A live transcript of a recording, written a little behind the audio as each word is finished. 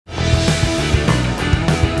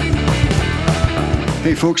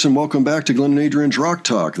Hey folks, and welcome back to Glenn and Adrian's Rock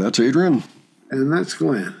Talk. That's Adrian. And that's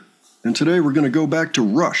Glenn. And today we're going to go back to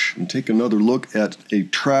Rush and take another look at a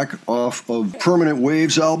track off of Permanent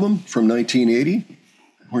Waves album from 1980.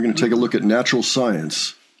 We're going to take a look at Natural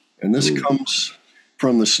Science. And this comes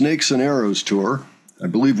from the Snakes and Arrows tour. I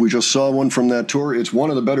believe we just saw one from that tour. It's one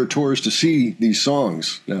of the better tours to see these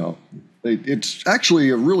songs now. It's actually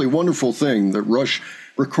a really wonderful thing that Rush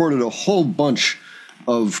recorded a whole bunch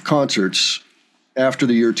of concerts after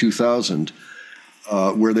the year 2000,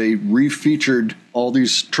 where they refeatured all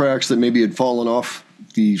these tracks that maybe had fallen off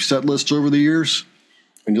the set lists over the years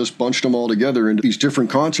and just bunched them all together into these different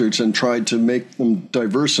concerts and tried to make them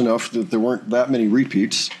diverse enough that there weren't that many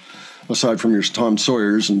repeats, aside from your Tom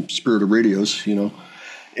Sawyers and Spirit of Radios, you know.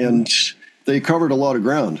 And they covered a lot of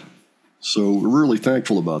ground. So we're really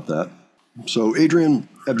thankful about that. So, Adrian,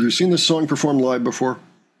 have you seen this song performed live before?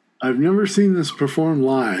 I've never seen this performed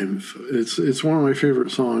live. It's one of my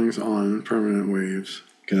favorite songs on Permanent Waves.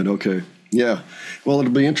 Good, okay. Yeah. Well,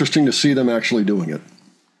 it'll be interesting to see them actually doing it.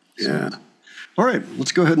 Yeah. So, all right,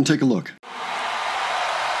 let's go ahead and take a look.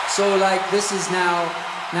 So, like, this is now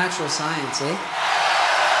Natural Science, eh?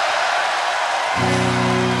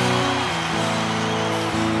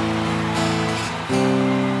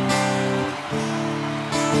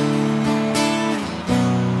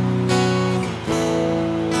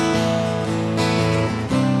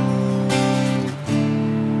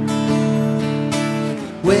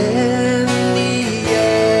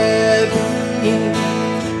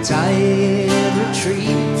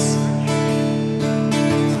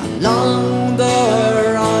 Along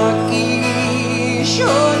the rocky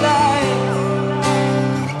shoreline,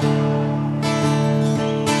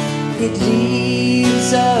 it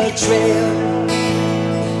leaves a trail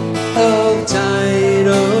of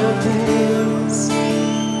tidal pools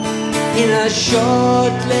in a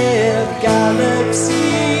short-lived galaxy.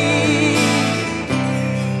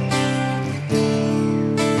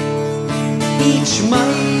 Each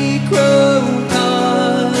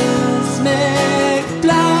microcosmic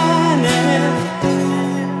planet,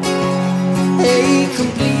 a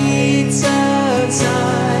complete society.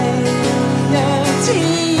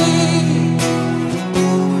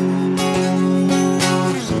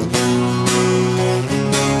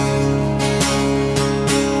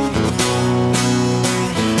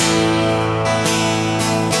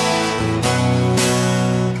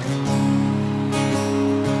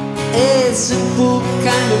 It's a book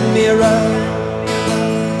kind of mirror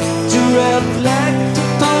to reflect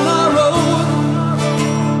upon our road.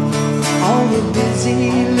 All the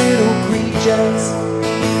busy little creatures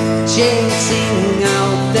chasing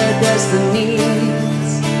out their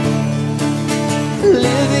destinies,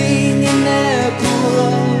 living in their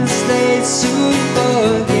pools, they soon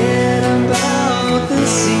forget about the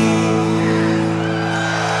sea.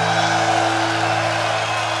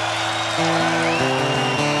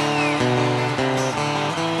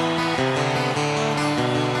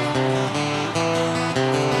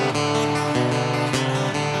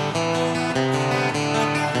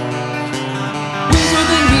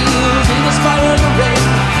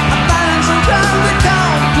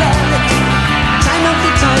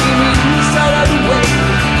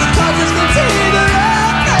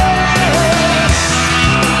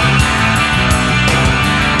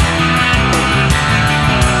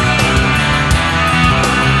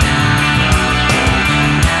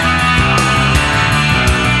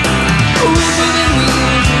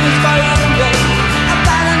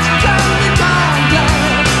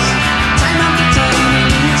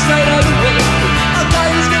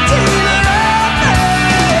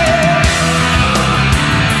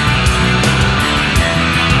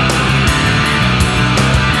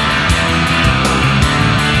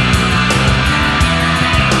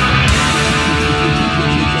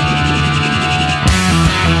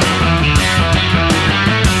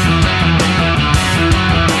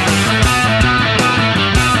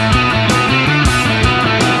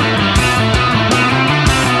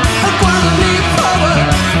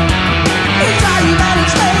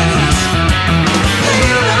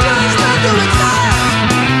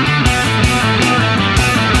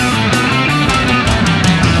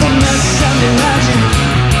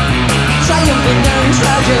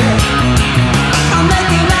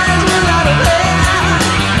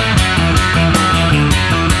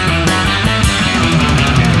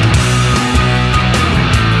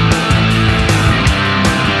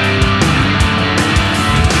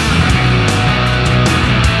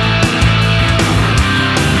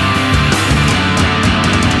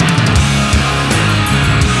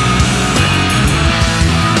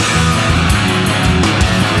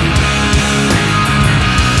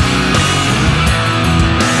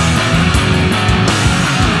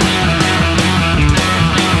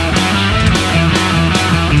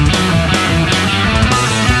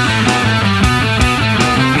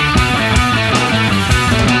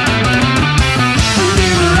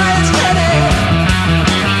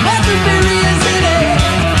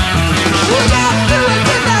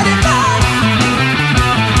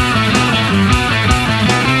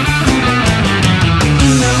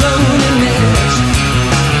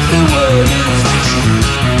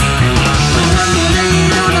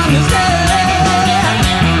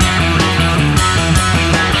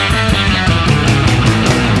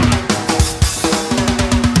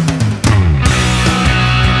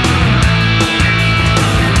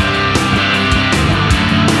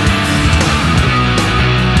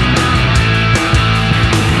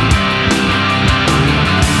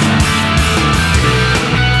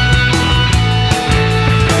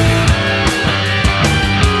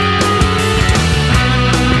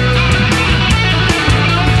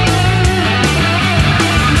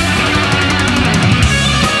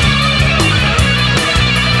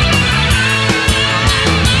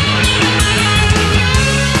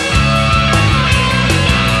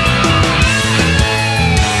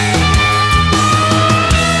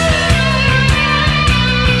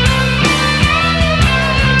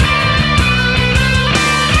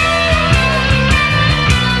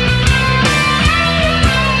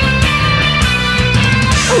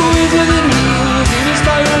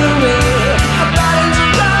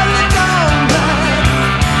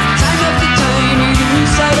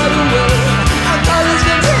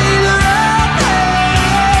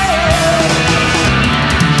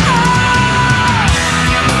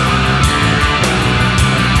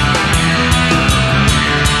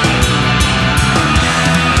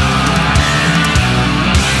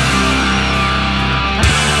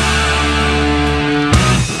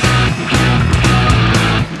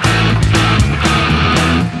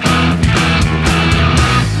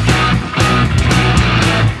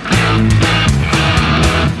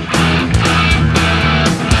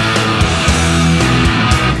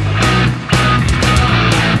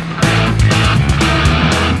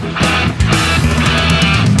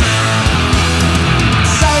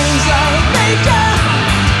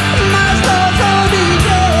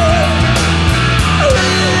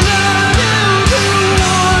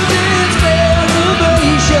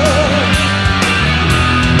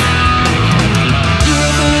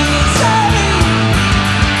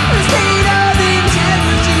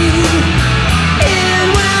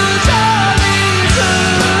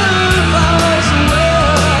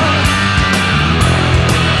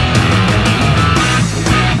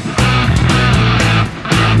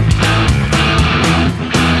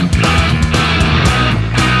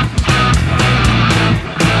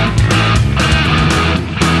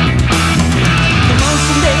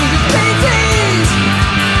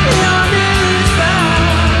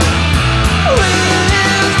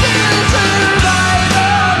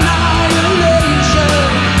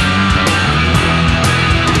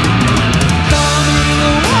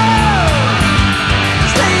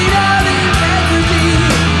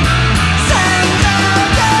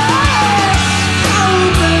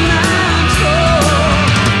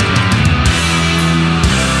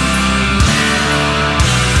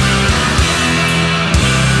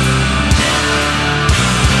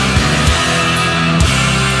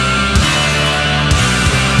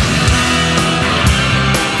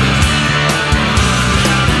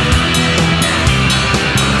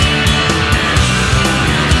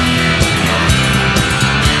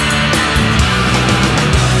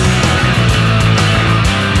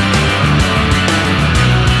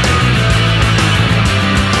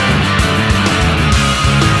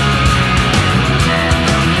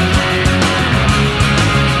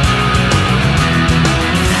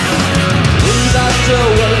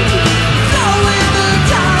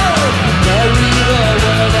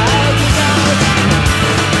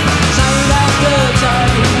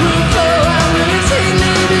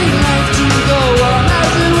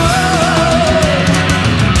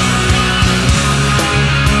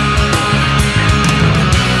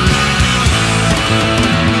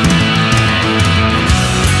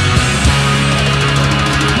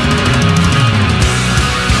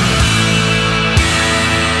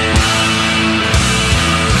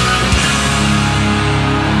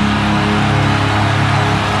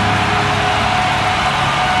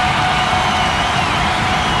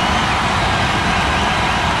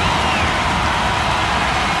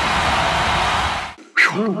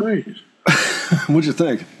 What'd you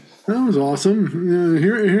think? That was awesome. You know,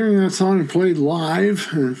 hearing that song played live,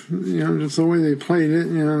 and, you know, just the way they played it,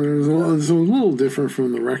 you know, it was a little different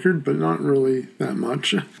from the record, but not really that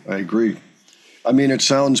much. I agree. I mean, it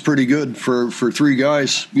sounds pretty good for three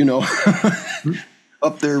guys, you know,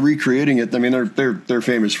 up there recreating it. I mean, they're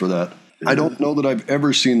famous for that. Yeah. I don't know that I've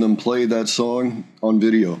ever seen them play that song on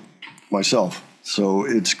video myself, so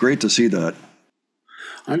it's great to see that.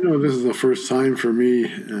 I know this is the first time for me,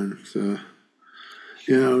 and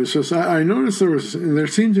you know, it's just I noticed there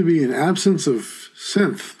seemed to be an absence of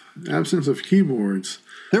keyboards.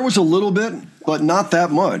 There was a little bit, but not that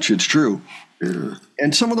much. It's true. Yeah.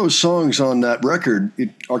 And some of those songs on that record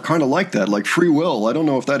are kind of like that, like Free Will. I don't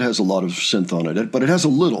know if that has a lot of synth on it, but it has a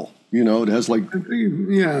little. You know, it has like I think,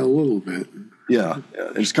 yeah, a little bit. Yeah,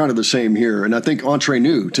 it's kind of the same here, and I think Entre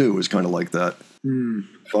Nous too is kind of like that.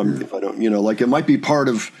 If I don't, you know, like it might be part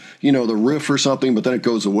of, you know, the riff or something, but then it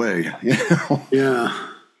goes away. You know? Yeah.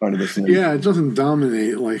 Kind of a thing. Yeah, it doesn't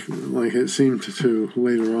dominate like it seemed to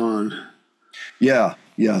later on. Yeah.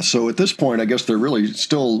 So at this point, I guess they're really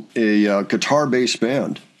still a guitar-based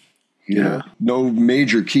band. You know, no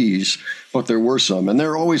major keys, but there were some, and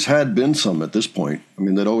there always had been some at this point. I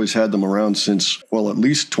mean, they'd always had them around since, well, at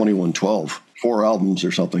least 2112, 4 albums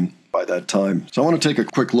or something by that time. So I want to take a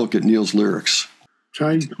quick look at Neil's lyrics.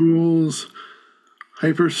 Tide Pools,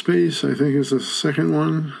 Hyperspace, I think is the second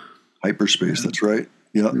one. Hyperspace, that's right.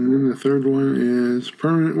 Yeah. And then the third one is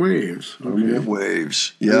Permanent Waves. Okay. Permanent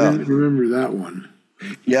Waves, yeah. I didn't remember that one.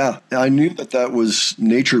 Yeah, I knew that was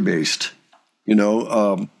nature-based, you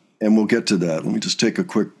know, and we'll get to that. Let me just take a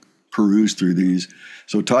quick peruse through these.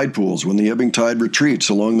 So tide pools, when the ebbing tide retreats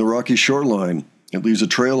along the rocky shoreline, it leaves a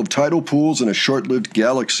trail of tidal pools in a short-lived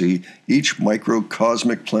galaxy, each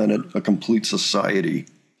microcosmic planet a complete society.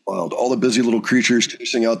 Wild. All the busy little creatures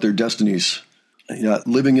chasing out their destinies. Yeah,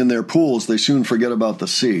 living in their pools, they soon forget about the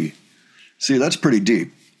sea. See, that's pretty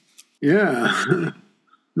deep. Yeah.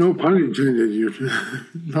 No pun intended. You're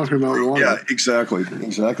talking about water. Yeah, exactly.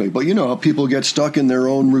 But you know how people get stuck in their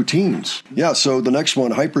own routines. Yeah, so the next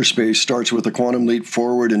one, Hyperspace, starts with a quantum leap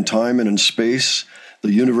forward in time and in space.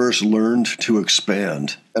 The universe learned to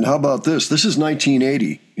expand. And how about this? This is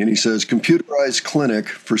 1980, and he says, computerized clinic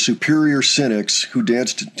for superior cynics who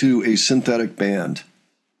danced to a synthetic band.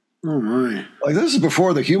 Oh my! Like this is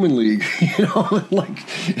before the Human League, you know, like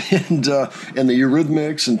and the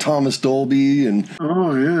Eurythmics and Thomas Dolby and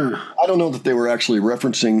oh yeah. I don't know that they were actually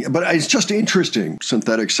referencing, but it's just interesting.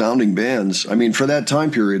 Synthetic sounding bands. I mean, for that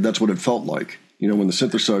time period, that's what it felt like. You know, when the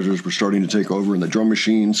synthesizers were starting to take over and the drum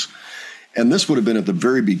machines, and this would have been at the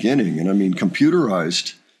very beginning. And I mean,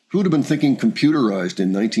 computerized. Who would have been thinking computerized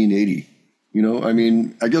in 1980? You know, I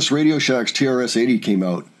mean, I guess Radio Shack's TRS-80 came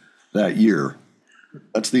out that year.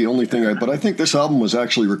 That's the only thing but I think this album was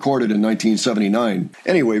actually recorded in 1979.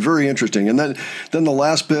 Anyway, very interesting. And then the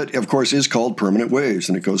last bit, of course, is called Permanent Waves.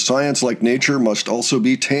 And it goes, science, like nature, must also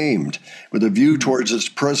be tamed with a view towards its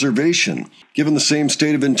preservation. Given the same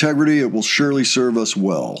state of integrity, it will surely serve us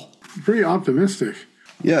well. Pretty optimistic.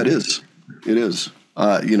 Yeah, it is. It is.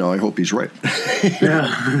 You know, I hope he's right.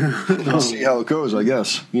 Yeah. We'll see how it goes, I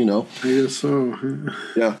guess, you know. I guess so.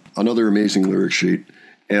 Yeah, another amazing lyric sheet.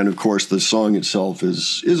 And, of course, the song itself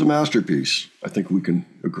is a masterpiece. I think we can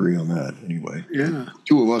agree on that anyway. Yeah.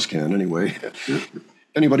 2 of us can anyway. Yeah.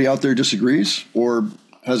 Anybody out there disagrees or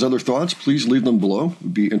has other thoughts, please leave them below.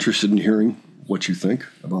 We'd be interested in hearing what you think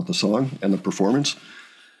about the song and the performance.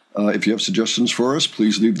 If you have suggestions for us,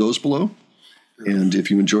 please leave those below. And if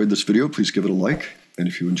you enjoyed this video, please give it a like. And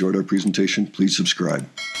if you enjoyed our presentation, please subscribe.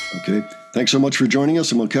 Okay? Thanks so much for joining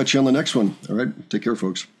us, and we'll catch you on the next one. All right? Take care,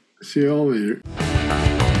 folks. See you all later.